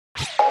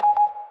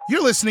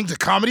You're listening to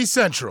Comedy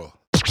Central.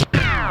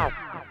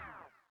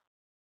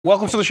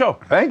 Welcome to the show.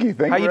 Thank you.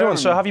 How you doing,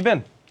 sir? How have you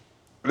been?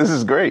 This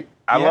is great.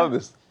 I love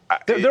this.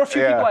 There are a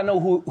few people I know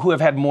who have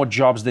had more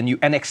jobs than you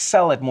and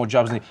excel at more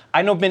jobs than you.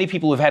 I know many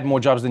people who have had more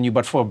jobs than you,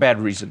 but for a bad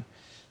reason.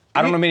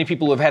 I don't know many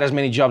people who have had as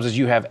many jobs as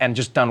you have and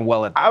just done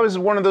well at them. I was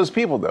one of those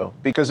people, though,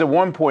 because at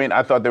one point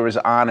I thought there was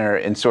honor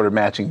in sort of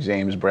matching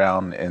James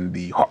Brown and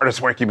the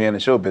hardest working man in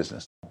show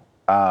business.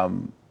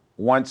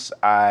 Once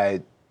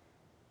I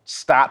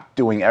stopped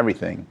doing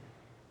everything,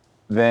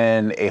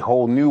 then a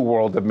whole new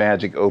world of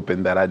magic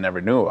opened that I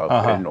never knew of.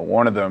 And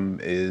one of them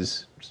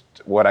is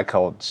what I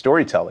call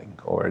storytelling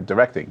or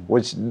directing,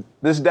 which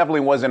this definitely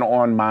wasn't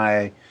on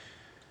my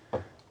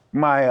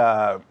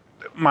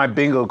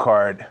bingo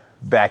card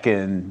back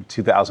in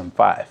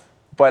 2005.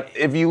 But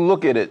if you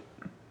look at it,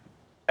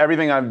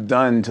 everything I've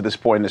done to this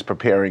point is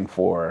preparing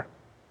for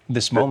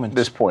this moment.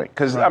 This point.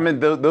 Because, I mean,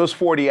 those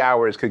 40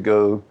 hours could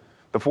go,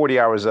 the 40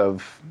 hours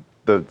of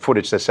the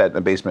footage that's set in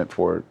the basement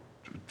for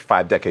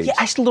 5 decades. Yeah,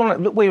 I still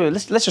don't, wait,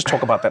 let's just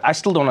talk about that. I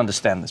still don't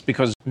understand this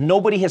because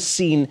nobody has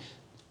seen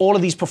all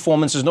of these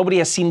performances, nobody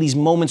has seen these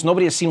moments,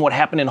 nobody has seen what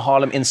happened in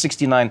Harlem in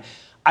 '69.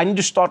 I need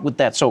to start with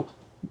that. So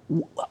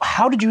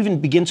how did you even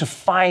begin to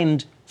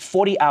find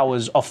 40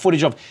 hours of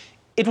footage of,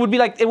 it would be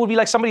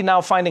like somebody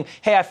now finding,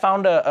 hey, I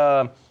found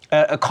a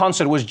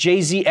concert. It was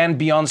Jay-Z and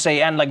Beyonce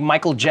and like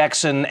Michael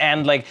Jackson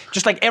and like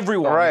just like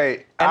everyone.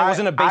 Right. And it was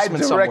in a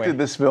basement somewhere. I directed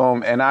this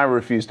film and I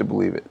refuse to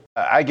believe it.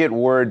 I get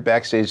word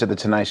backstage at the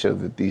Tonight Show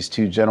that these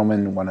two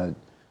gentlemen want to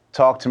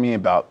talk to me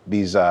about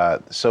these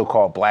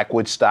so-called Black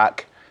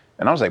Woodstock.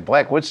 And I was like,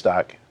 Black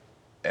Woodstock?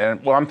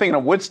 And well, I'm thinking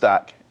of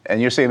Woodstock.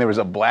 And you're saying there was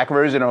a black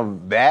version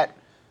of that?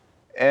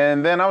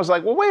 And then I was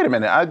like, well, wait a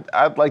minute.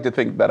 I'd like to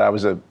think that I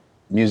was a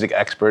music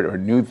expert or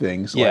knew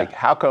things. Yeah. Like,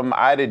 how come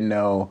I didn't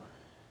know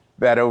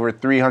that over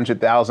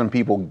 300,000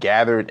 people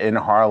gathered in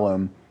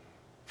Harlem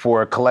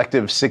for a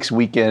collective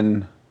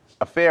 6-weekend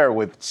affair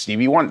with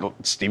Stevie Wonder,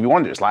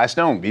 Sly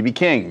Stone, B.B.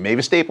 King,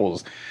 Mavis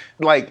Staples?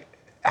 Like,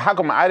 how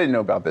come I didn't know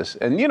about this?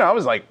 And, you know, I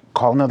was like,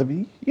 call another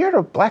B. You heard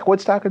of Black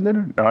Woodstock and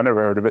dinner? No, I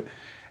never heard of it.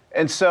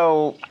 And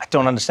so I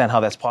don't understand how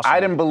that's possible. I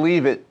didn't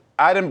believe it.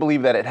 I didn't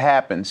believe that it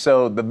happened.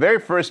 So the very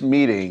first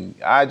meeting,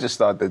 I just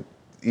thought that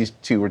these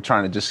two were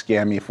trying to just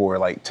scam me for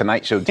like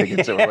Tonight Show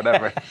tickets or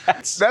whatever.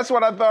 That's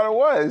what I thought it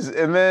was.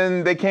 And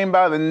then they came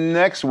by the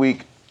next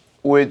week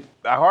with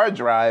a hard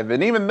drive.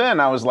 And even then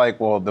I was like,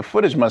 well, the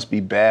footage must be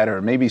bad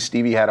or maybe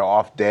Stevie had an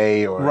off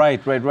day or. Right.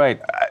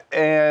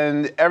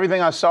 And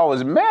everything I saw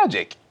was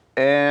magic.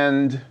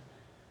 And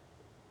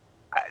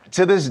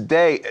to this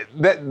day,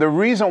 the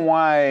reason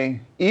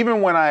why,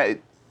 even when I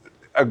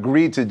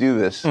agreed to do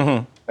this,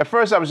 at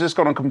first I was just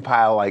going to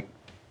compile like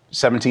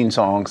 17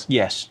 songs.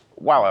 Yes.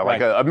 Wow, like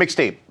a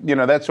mixtape, you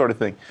know, that sort of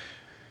thing.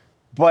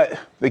 But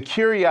the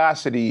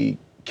curiosity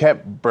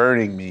kept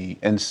burning me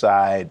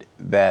inside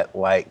that,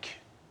 like,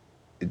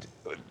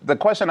 the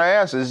question I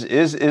asked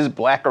is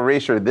black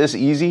erasure this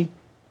easy?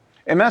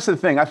 And that's the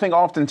thing. I think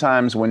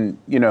oftentimes when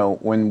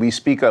we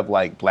speak of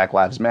like Black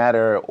Lives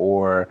Matter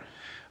or,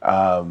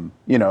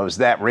 is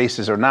that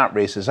racist or not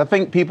racist? I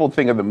think people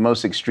think of the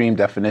most extreme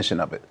definition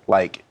of it.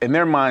 Like in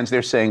their minds,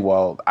 they're saying,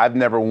 well, I've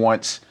never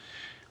once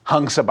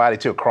hung somebody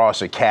to a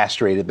cross or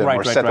castrated them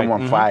or set them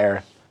on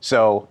fire.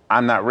 So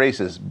I'm not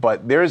racist.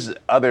 But there's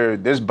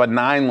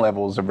benign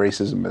levels of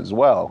racism as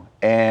well.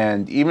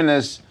 And even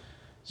as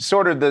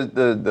sort of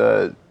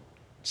the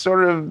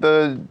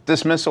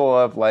dismissal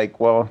of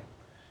like, well,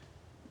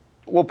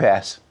 we'll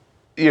pass.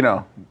 You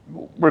know,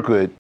 we're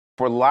good.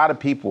 For a lot of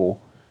people,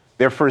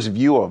 their first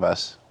view of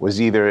us was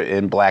either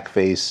in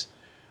blackface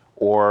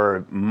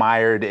or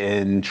mired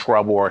in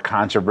trouble or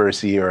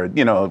controversy or,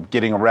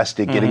 getting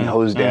arrested, getting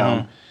hosed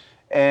down.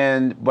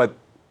 But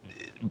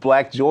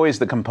Black joy is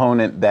the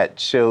component that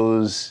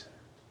shows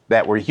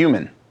that we're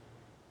human,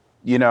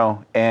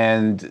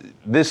 and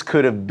this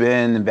could have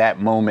been that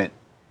moment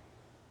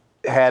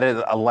had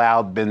it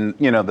been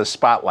the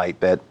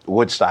spotlight that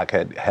Woodstock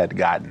had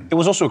gotten. It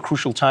was also a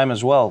crucial time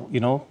as well,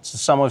 It's the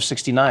summer of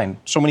 '69.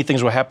 So many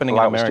things were happening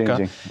in America. Was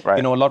changing,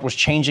 right. A lot was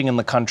changing in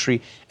the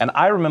country. And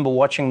I remember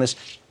watching this.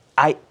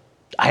 I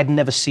had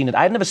never seen it.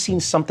 I had never seen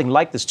something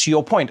like this. To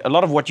your point, a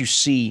lot of what you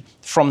see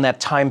from that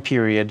time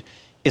period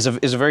is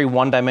a very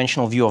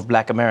one-dimensional view of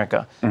Black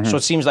America. So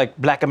it seems like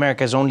Black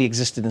America has only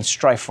existed in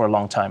strife for a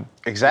long time.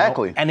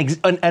 Exactly.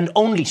 And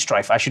only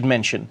strife, I should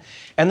mention.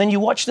 And then you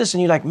watch this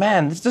and you're like,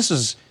 man, this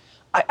is...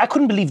 I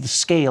couldn't believe the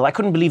scale. I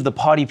couldn't believe the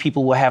party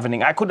people were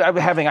having. I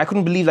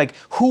couldn't believe like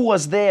who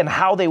was there and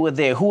how they were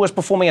there, who was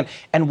performing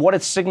and what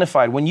it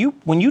signified. When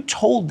you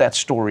told that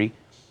story,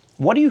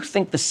 what do you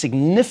think the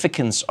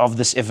significance of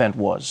this event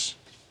was?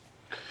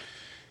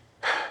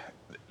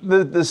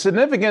 The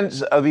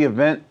significance of the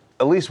event,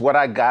 at least what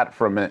I got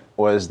from it,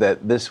 was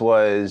that this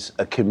was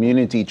a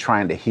community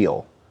trying to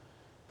heal.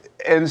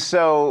 And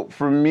so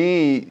for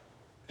me,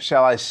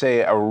 shall I say,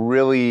 a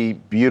really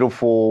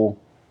beautiful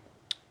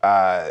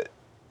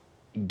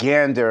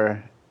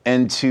gander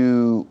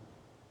into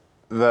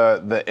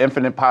the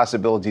infinite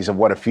possibilities of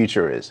what a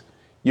future is.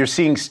 You're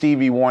seeing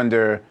Stevie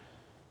Wonder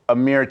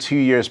mere 2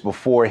 years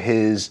before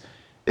his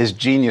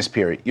genius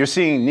period. You're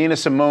seeing Nina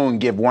Simone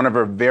give one of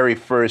her very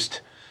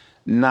first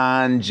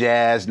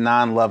non-jazz,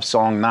 non-love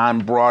song,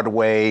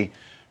 non-Broadway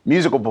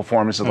musical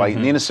performances, like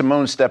Nina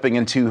Simone stepping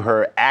into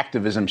her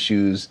activism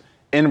shoes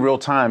in real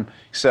time.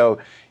 So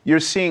you're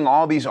seeing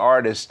all these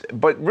artists,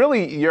 but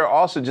really you're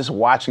also just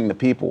watching the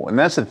people. And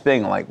that's the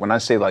thing, like when I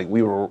say like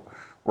we were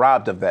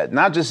robbed of that,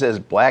 not just as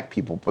black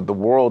people, but the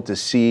world to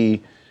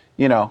see,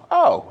 you know,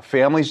 oh,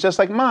 family's just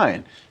like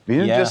mine,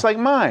 being just like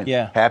mine,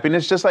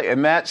 happiness just like,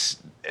 and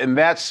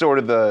that's sort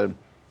of the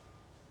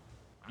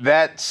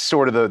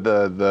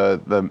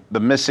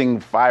missing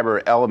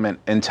fiber element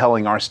in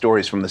telling our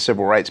stories from the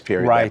civil rights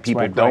period that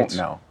people don't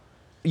know.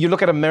 You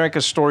look at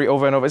America's story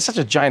over and over. It's such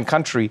a giant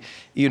country,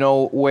 you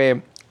know,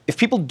 where if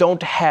people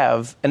don't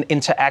have an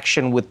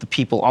interaction with the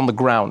people on the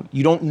ground,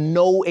 you don't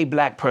know a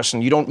black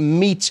person, you don't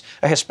meet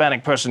a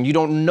Hispanic person, you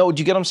don't know.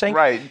 Do you get what I'm saying?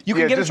 Right. You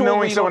can get just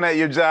knowing someone at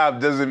your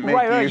job doesn't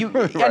make you.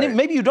 And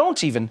maybe you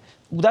don't even.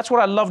 That's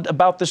what I loved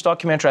about this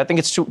documentary. I think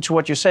it's to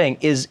what you're saying,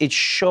 is it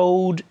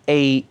showed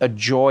a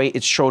joy,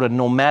 it showed a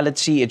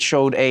normality, it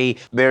showed a...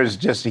 There's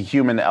just a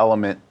human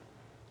element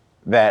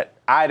that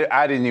I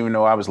didn't even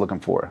know I was looking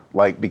for.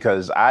 Like,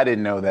 because I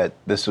didn't know that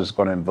this was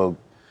going to invoke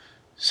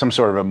some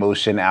sort of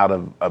emotion out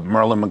of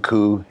Merlin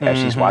McCoo as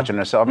she's watching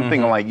herself. I'm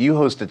thinking, like, you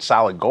hosted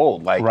Solid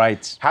Gold. Like,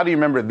 how do you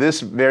remember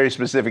this very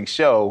specific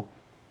show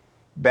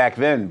back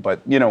then?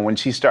 But, you know, when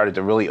she started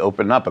to really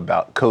open up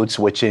about code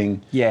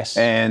switching.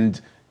 And...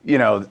 you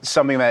know,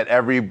 something that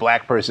every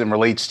black person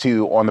relates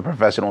to on the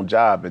professional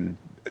job. And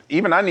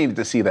even I needed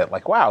to see that,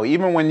 like, wow,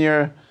 even when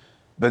you're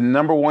the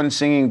 #1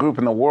 singing group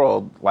in the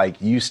world, like,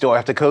 you still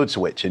have to code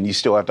switch and you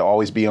still have to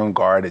always be on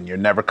guard and you're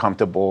never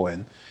comfortable.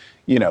 And,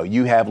 you know,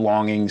 you have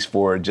longings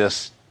for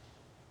just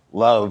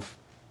love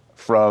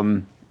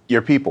from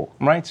your people.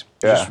 Right.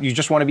 You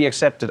just want to be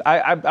accepted.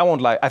 I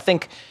won't lie. I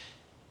think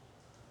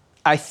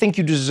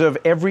you deserve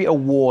every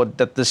award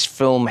that this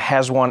film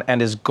has won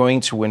and is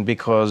going to win,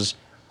 because...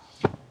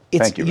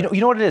 Thank you.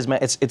 You know what it is, man.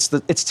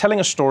 It's telling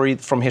a story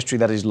from history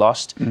that is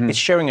lost. It's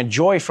sharing a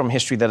joy from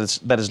history that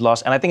is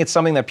lost. And I think it's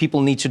something that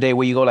people need today,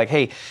 where you go like,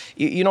 hey,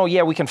 you know,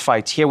 yeah, we can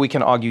fight here, we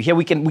can argue here,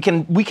 we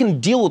can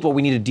deal with what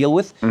we need to deal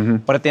with.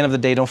 But at the end of the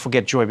day, don't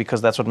forget joy, because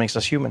that's what makes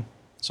us human.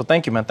 So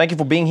thank you, man. Thank you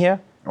for being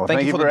here. Well,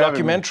 thank you for the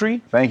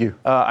documentary. Thank you.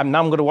 Now I'm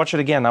going to watch it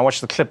again. I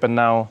watched the clip and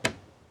now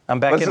I'm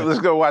back in it. Let's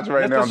go watch it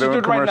right now. Let's do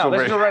it right now.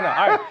 Let's do it right now.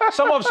 All right.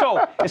 Summer of Soul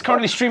is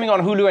currently streaming on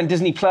Hulu and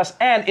Disney Plus,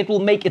 and it will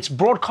make its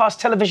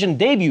broadcast television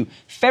debut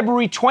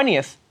February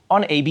 20th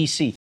on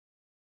ABC.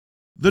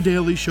 The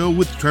Daily Show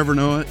with Trevor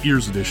Noah,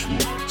 Ears Edition.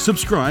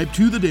 Subscribe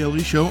to The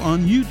Daily Show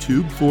on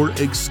YouTube for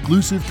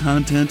exclusive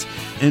content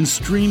and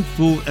stream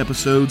full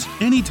episodes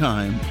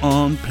anytime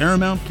on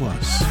Paramount+.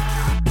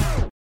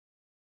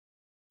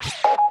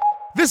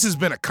 This has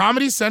been a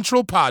Comedy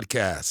Central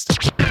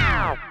podcast.